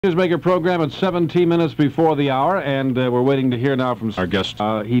Newsmaker program at 17 minutes before the hour, and we're waiting to hear now from our guest.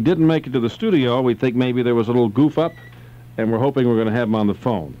 He didn't make it to the studio. We think maybe there was a little goof up, and we're hoping we're going to have him on the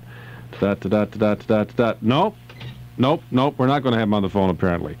phone. Nope. We're not going to have him on the phone,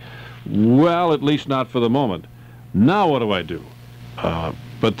 apparently. Well, at least not for the moment. Now what do I do?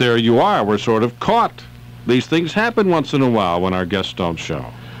 But there you are. We're sort of caught. These things happen once in a while when our guests don't show.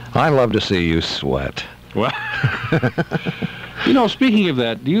 I love to see you sweat. Well, you know, speaking of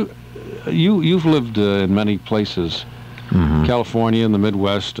that, you've lived in many places, California and the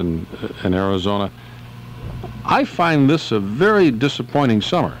Midwest and Arizona. I find this a very disappointing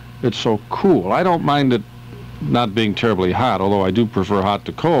summer. It's so cool. I don't mind it not being terribly hot, although I do prefer hot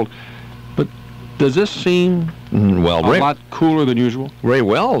to cold. But does this seem a lot cooler than usual? Ray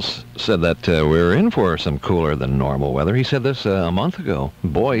Wells said that we're in for some cooler than normal weather. He said this a month ago.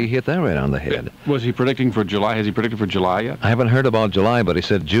 Boy, he hit that right on the head. Was he predicting for July? Has he predicted for July yet? I haven't heard about July, but he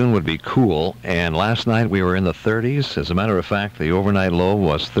said June would be cool. And last night we were in the 30s. As a matter of fact, the overnight low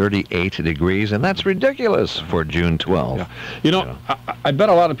was 38 degrees, and that's ridiculous for June 12th. Yeah. You know, I bet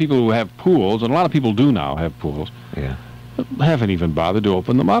a lot of people who have pools, and a lot of people do now have pools, haven't even bothered to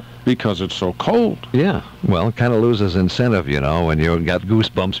open them up because it's so cold. Yeah, well, it kind of loses incentive, you know, when you got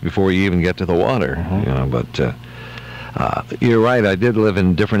goosebumps before you even get to the water. You know, but you're right. I did live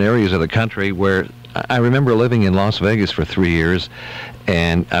in different areas of the country where I remember living in Las Vegas for 3 years,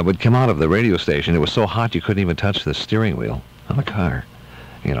 and I would come out of the radio station. It was so hot you couldn't even touch the steering wheel on the car.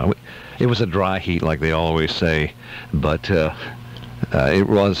 You know, it was a dry heat, like they always say, but it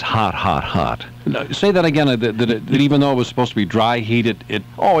was hot. No, say that again, that even though it was supposed to be dry heat, it...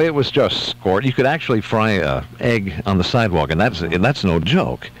 Oh, it was just scorched. You could actually fry an egg on the sidewalk, and that's no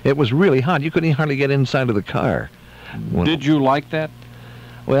joke. It was really hot. You couldn't hardly get inside of the car. Did you like that?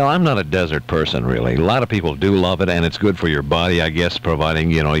 Well, I'm not a desert person, really. A lot of people do love it, and it's good for your body, I guess, providing,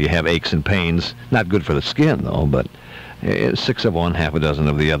 you know, you have aches and pains. Not good for the skin, though, but 6 of one, half a dozen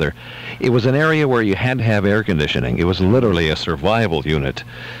of the other. It was an area where you had to have air conditioning. It was literally a survival unit.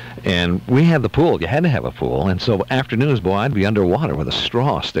 And we had the pool. You had to have a pool. And so afternoons, boy, I'd be underwater with a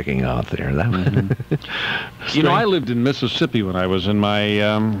straw sticking out there. You know, I lived in Mississippi when I was in my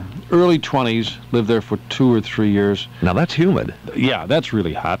early 20s. Lived there for 2 or 3 years. Now, that's humid. Yeah, that's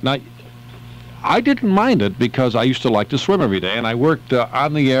really hot. Now, I didn't mind it because I used to like to swim every day. And I worked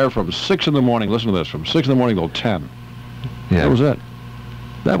on the air from 6 in the morning. Listen to this, from 6 in the morning till 10. Yeah.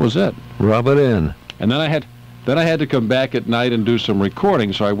 That was it. Rub it in. And then I had to come back at night and do some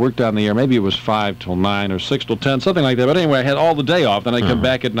recording, so I worked on the air. Maybe it was 5 till 9 or 6 till 10, something like that. But anyway, I had all the day off. Then I'd come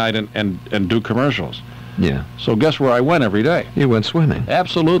back at night and do commercials. Yeah. So guess where I went every day? You went swimming.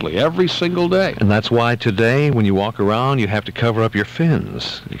 Absolutely, every single day. And that's why today, when you walk around, you have to cover up your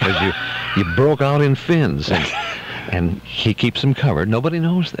fins, because you broke out in fins, and he keeps them covered. Nobody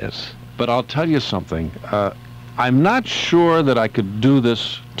knows this. But I'll tell you something. I'm not sure that I could do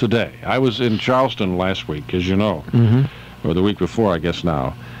this today. I was in Charleston last week, as you know, or the week before, I guess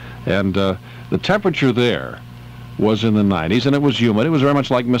now, and the temperature there was in the 90s, and it was humid. It was very much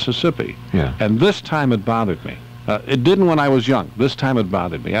like Mississippi. Yeah. And this time it bothered me. It didn't when I was young. This time it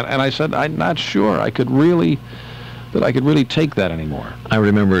bothered me, and I said, I'm not sure I could really take that anymore. I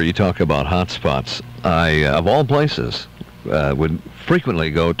remember you talk about hot spots. I, of all places, would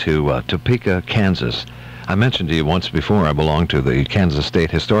frequently go to Topeka, Kansas. I mentioned to you once before I belonged to the Kansas State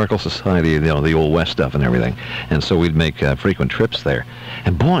Historical Society, you know, the Old West stuff and everything. And so we'd make frequent trips there.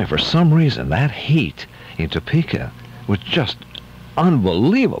 And boy, for some reason, that heat in Topeka was just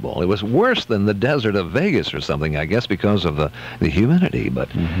unbelievable. It was worse than the desert of Vegas or something, I guess, because of the humidity. But,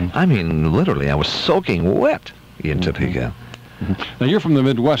 I mean, literally, I was soaking wet in Topeka. Now, you're from the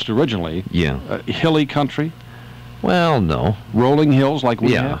Midwest originally. Yeah. Hilly country? Well, no. Rolling hills like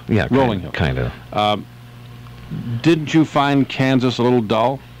we have? Yeah, rolling hills. Kind of. Didn't you find Kansas a little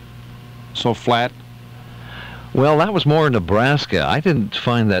dull? So flat? Well, that was more Nebraska. I didn't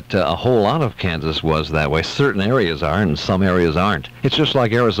find that a whole lot of Kansas was that way. Certain areas are, and some areas aren't. It's just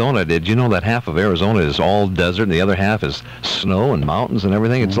like Arizona did. You know that half of Arizona is all desert, and the other half is snow and mountains and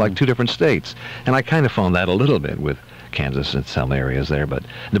everything? It's like 2 different states. And I kind of found that a little bit with Kansas in some areas there. But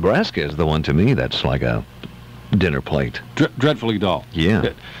Nebraska is the one, to me, that's like a dinner plate. Dreadfully dull.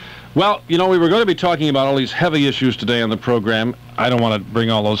 Yeah. Well, you know, we were going to be talking about all these heavy issues today on the program. I don't want to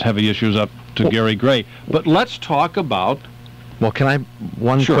bring all those heavy issues up to Gary Gray, but let's talk about... Well, can I...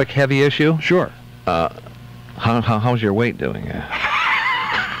 One quick heavy issue? Sure. How's your weight doing?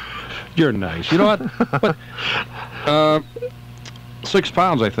 You're nice. You know what? 6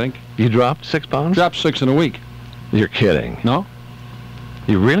 pounds, I think. You dropped 6 pounds? Dropped 6 in a week. You're kidding. No?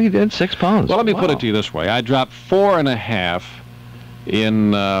 You really did? 6 pounds? Well, let me put it to you this way. I dropped 4.5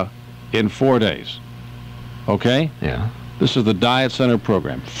 in 4 days. Okay? Yeah. This is the Diet Center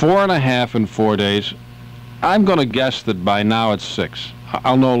program. 4.5 in 4 days. I'm going to guess that by now it's 6.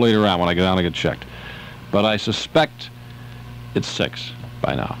 I'll know later on when I get down and get checked. But I suspect it's 6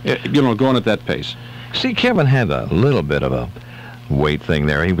 by now. Going at that pace. See, Kevin had a little bit of a weight thing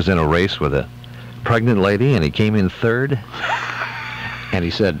there. He was in a race with a pregnant lady, and he came in third. And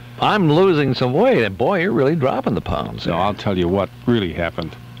he said, I'm losing some weight. And boy, you're really dropping the pounds. No, I'll tell you what really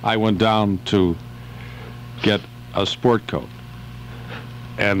happened. I went down to get a sport coat.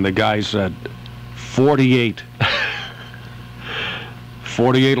 And the guy said, 48.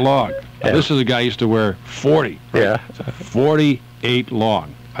 48 long. Yeah. This is a guy who used to wear 40. Right? Yeah. 48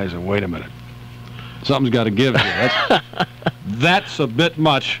 long. I said, wait a minute. Something's got to give here. That's a bit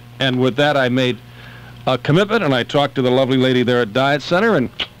much. And with that, I made a commitment, and I talked to the lovely lady there at Diet Center, and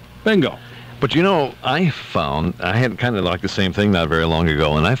bingo. But I found, I had kind of like the same thing not very long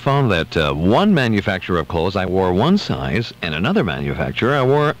ago, and I found that one manufacturer of clothes, I wore one size, and another manufacturer, I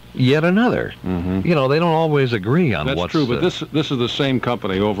wore yet another. Mm-hmm. They don't always agree on what's... That's true, but this is the same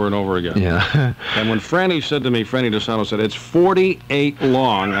company over and over again. Yeah. And when Franny said to me, Franny DeSanto said, it's 48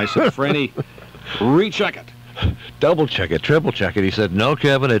 long, I said, Franny, recheck it. Double check it, triple check it. He said, no,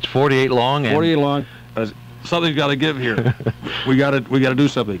 Kevin, it's 48 long. 48 long. Something's got to give here. we got to do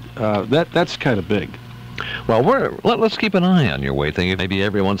something. That's kind of big. Well, let's keep an eye on your weight thing. Maybe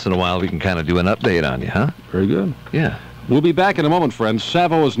every once in a while we can kind of do an update on you, huh? Very good. Yeah. We'll be back in a moment, friends.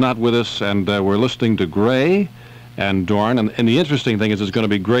 Savo is not with us, and we're listening to Gray and Doran. And the interesting thing is it's going to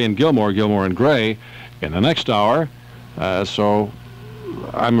be Gray and Gilmore and Gray in the next hour. So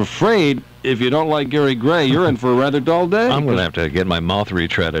I'm afraid if you don't like Gary Gray, you're in for a rather dull day. I'm going to have to get my mouth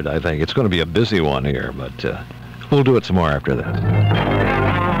retreaded, I think. It's going to be a busy one here, but we'll do it some more after that.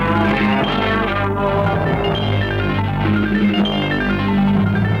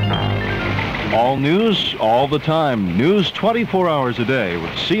 All news, all the time. News 24 hours a day with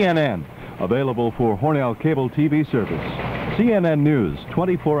CNN. Available for Hornell Cable TV service. CNN News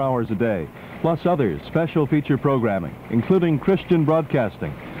 24 hours a day. Plus other special feature programming, including Christian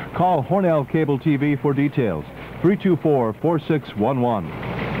broadcasting. Call Hornell Cable TV for details. 324-4611.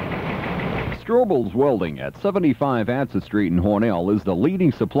 Strobel's Welding at 75 Atza Street in Hornell is the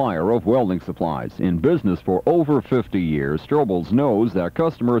leading supplier of welding supplies. In business for over 50 years, Strobel's knows that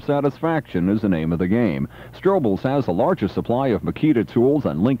customer satisfaction is the name of the game. Strobel's has the largest supply of Makita tools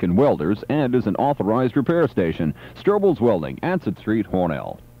and Lincoln welders and is an authorized repair station. Strobel's Welding, Atza Street,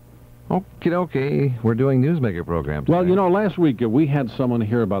 Hornell. Okay. We're doing Newsmaker program today. Well, last week we had someone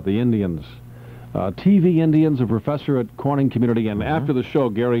here about the Indians. TV Indians, a professor at Corning Community, and after the show,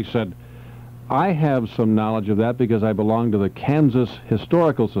 Gary said, I have some knowledge of that because I belong to the Kansas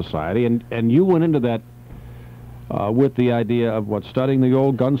Historical Society, and you went into that with the idea of, studying the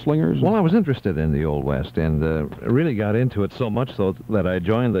old gunslingers? Well, I was interested in the Old West, and really got into it so much so that I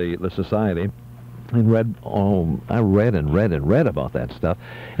joined the society. And I read about that stuff,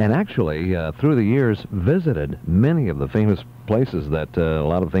 and actually through the years visited many of the famous places that a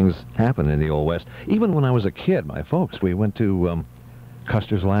lot of things happened in the Old West. Even when I was a kid, my folks, we went to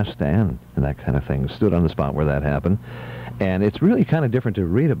Custer's Last Stand and that kind of thing, stood on the spot where that happened. And it's really kind of different to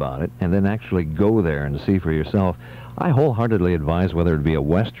read about it and then actually go there and see for yourself. I wholeheartedly advise, whether it be a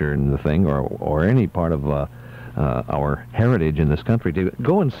Western thing or any part of our heritage in this country, to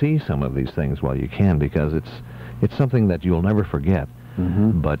go and see some of these things while you can, because it's something that you'll never forget.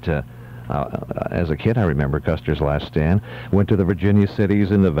 But as a kid, I remember Custer's Last Stand. Went to the Virginia cities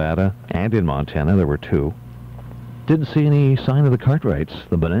in Nevada and in Montana. There were 2. Didn't see any sign of the Cartwrights,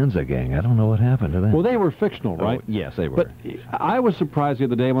 the Bonanza Gang. I don't know what happened to them. Well, they were fictional, right? Oh, yes, they were. But I was surprised the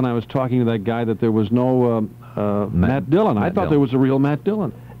other day when I was talking to that guy that there was no Matt Dillon. I thought there was a real Matt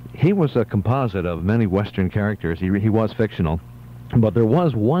Dillon. He was a composite of many Western characters. He was fictional. But there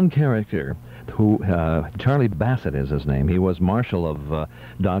was one character who, Charlie Bassett is his name. He was Marshal of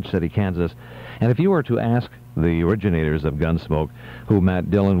Dodge City, Kansas. And if you were to ask the originators of Gunsmoke who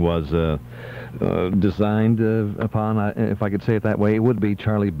Matt Dillon was designed upon, if I could say it that way, it would be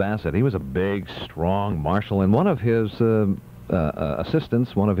Charlie Bassett. He was a big, strong marshal, and one of his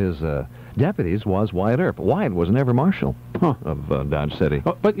assistants, one of his deputies, was Wyatt Earp. Wyatt was never marshal of Dodge City.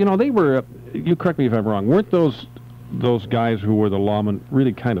 But, they were, you correct me if I'm wrong, weren't those guys who were the lawmen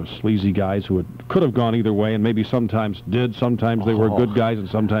really kind of sleazy guys who could have gone either way, and maybe sometimes did, sometimes they were good guys and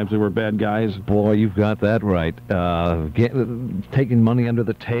sometimes they were bad guys? Boy, you've got that right. Taking money under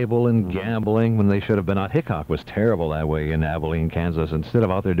the table and gambling when they should have been out. Hickok was terrible that way in Abilene, Kansas. Instead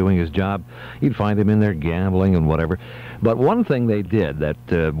of out there doing his job, you'd find him in there gambling and whatever. But one thing they did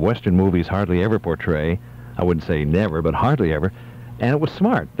that Western movies hardly ever portray, I wouldn't say never, but hardly ever, And it was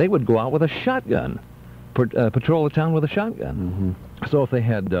smart. They would go out with a shotgun, patrol the town with a shotgun. So if they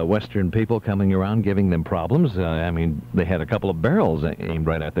had Western people coming around giving them problems, I mean, they had a couple of barrels aimed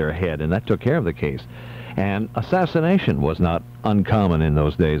right at their head, and that took care of the case. And assassination was not uncommon in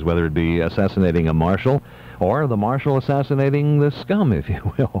those days, whether it be assassinating a marshal or the marshal assassinating the scum, if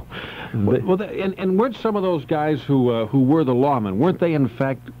you will. Well, and weren't some of those guys who were the lawmen, weren't they in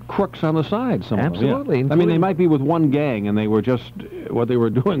fact crooks on the side? Some Absolutely. Of them, yeah. I mean, they might be with one gang, and they were just, what they were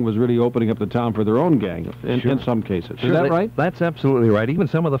doing was really opening up the town for their own gang, in some cases. Is that right? That's absolutely right. Even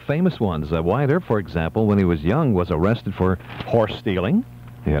some of the famous ones. Wyatt Earp, for example, when he was young, was arrested for horse stealing,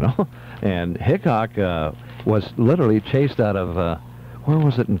 you know, and Hickok was literally chased out of, where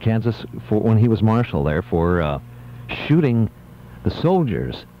was it in Kansas, when he was marshal there, for shooting the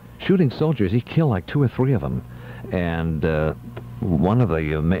soldiers. Shooting soldiers, he killed like 2 or 3 of them. And one of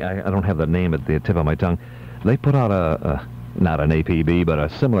the, I don't have the name at the tip of my tongue, they put out not an APB, but a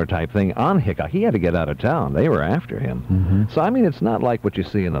similar type thing on Hickok. He had to get out of town. They were after him. So, I mean, it's not like what you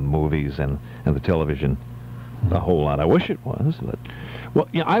see in the movies and the television a whole lot. I wish it was, but... Well,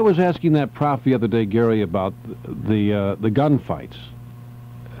 yeah, I was asking that prof the other day, Gary, about the gunfights.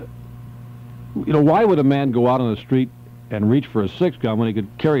 You know, why would a man go out on the street and reach for a 6-gun when he could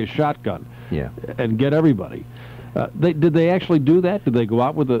carry a shotgun? Yeah. And get everybody? Did they actually do that? Did they go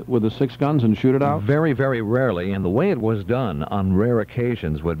out with the 6 guns and shoot it out? Very, very rarely. And the way it was done on rare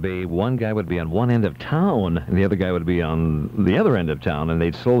occasions would be one guy would be on one end of town and the other guy would be on the other end of town, and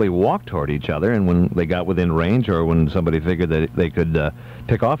they'd slowly walk toward each other, and when they got within range or when somebody figured that they could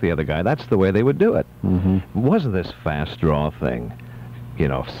pick off the other guy, that's the way they would do it. It wasn't this fast draw thing. You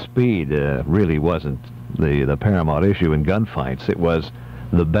know, speed really wasn't the paramount issue in gunfights. It was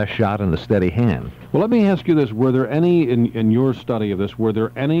the best shot and the steady hand. Well, let me ask you this. Were there any, in your study of this, were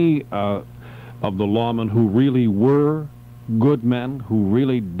there any of the lawmen who really were good men, who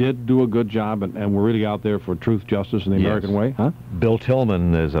really did do a good job and were really out there for truth, justice, and the American way? Huh? Bill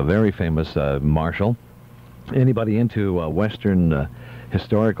Tillman is a very famous marshal. Anybody into Western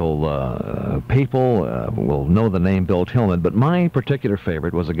historical people will know the name Bill Tillman, but my particular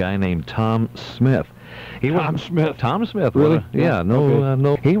favorite was a guy named Tom Smith. Tom Smith, really? Yeah,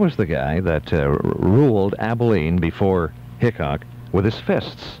 no. He was the guy that ruled Abilene before Hickok with his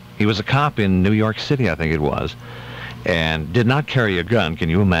fists. He was a cop in New York City, I think it was, and did not carry a gun. Can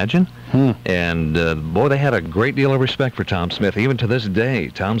you imagine? And boy, they had a great deal of respect for Tom Smith. Even to this day,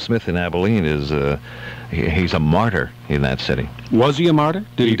 Tom Smith in Abilene is he's a martyr in that city. Was he a martyr?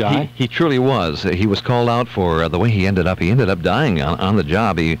 Did he die? He truly was. He was called out for the way he ended up. He ended up dying on the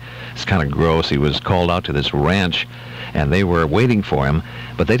job. It's kind of gross. He was called out to this ranch, and they were waiting for him,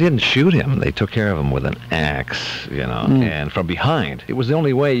 but they didn't shoot him. They took care of him with an axe, you know, and from behind. It was the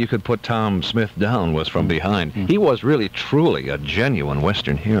only way you could put Tom Smith down was from behind. He was really, truly a genuine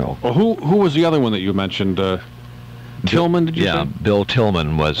Western hero. Well, who was the other one that you mentioned? Tillman, did you say? Yeah, Bill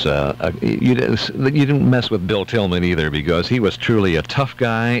Tillman was, you didn't mess with Bill Tillman either, because he was truly a tough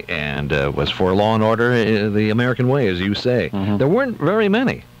guy and was for law and order the American way, as you say. There weren't very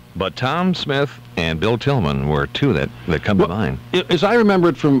many, but Tom Smith and Bill Tillman were 2 that come to mind. As I remember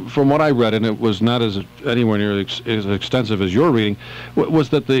it from what I read, and it was not anywhere near as extensive as your reading, was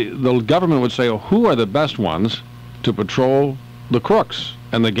that the government would say, oh, who are the best ones to patrol the crooks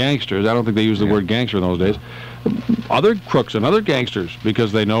and the gangsters? I don't think they used the word gangster in those days. Other crooks and other gangsters,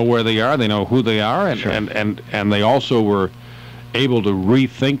 because they know where they are, they know who they are, and they also were able to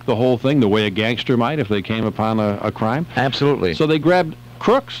rethink the whole thing the way a gangster might if they came upon a crime. Absolutely. So they grabbed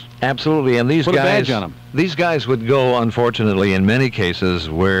crooks. Absolutely, and these Put guys, a badge on them. These guys would go, unfortunately, in many cases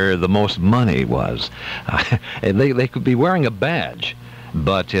where the most money was. They could be wearing a badge,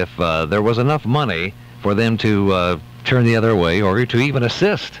 but if there was enough money for them to turn the other way or to even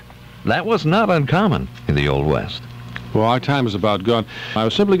assist, that was not uncommon in the Old West. Well, our time is about gone. I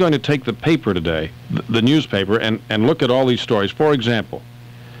was simply going to take the paper today, the newspaper, and look at all these stories. For example,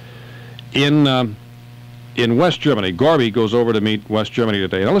 in West Germany, Gorby goes over to meet West Germany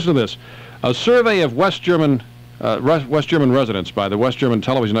today. Now listen to this. A survey of West German residents by the West German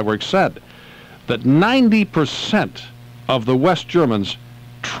Television Network said that 90% of the West Germans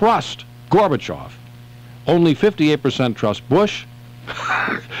trust Gorbachev. Only 58% trust Bush,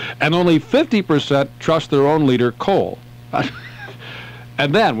 and only 50% trust their own leader, Kohl.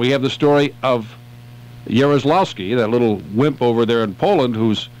 And then we have the story of Jaroslawski, that little wimp over there in Poland,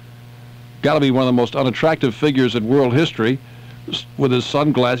 who's got to be one of the most unattractive figures in world history, with his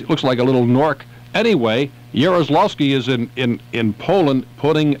sunglasses. He looks like a little Nork. Anyway, Jaroslawski is in Poland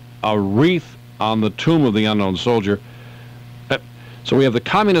putting a wreath on the tomb of the unknown soldier. So we have the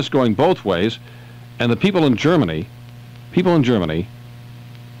communists going both ways, and the people in Germany people in Germany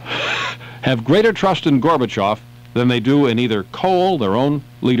have greater trust in Gorbachev than they do in either Kohl, their own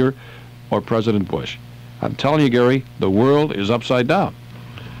leader, or President Bush. I'm telling you, Gary, the world is upside down.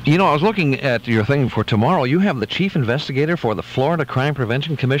 You know, I was looking at your thing for tomorrow. You have the chief investigator for the Florida Crime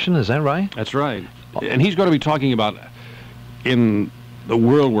Prevention Commission, is that right? That's right. And he's going to be talking about in the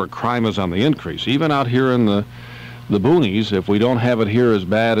world where crime is on the increase, even out here in the boonies, if we don't have it here as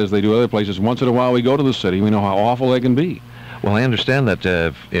bad as they do other places, once in a while we go to the city, we know how awful they can be. Well, I understand that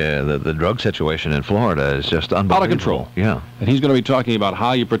the drug situation in Florida is just unbelievable. Out of control. Yeah. And he's going to be talking about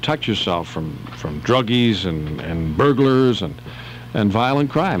how you protect yourself from druggies and burglars and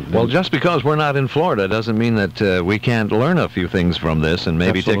violent crime. Well, just because we're not in Florida doesn't mean that we can't learn a few things from this and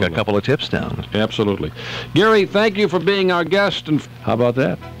maybe Absolutely. take a couple of tips down. Absolutely. Gary, thank you for being our guest. And how about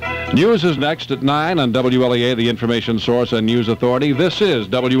that? News is next at 9 on WLEA, the information source and news authority. This is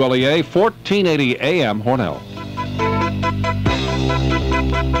WLEA 1480 AM Hornell.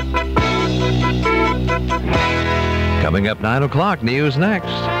 Coming up 9 o'clock, news next.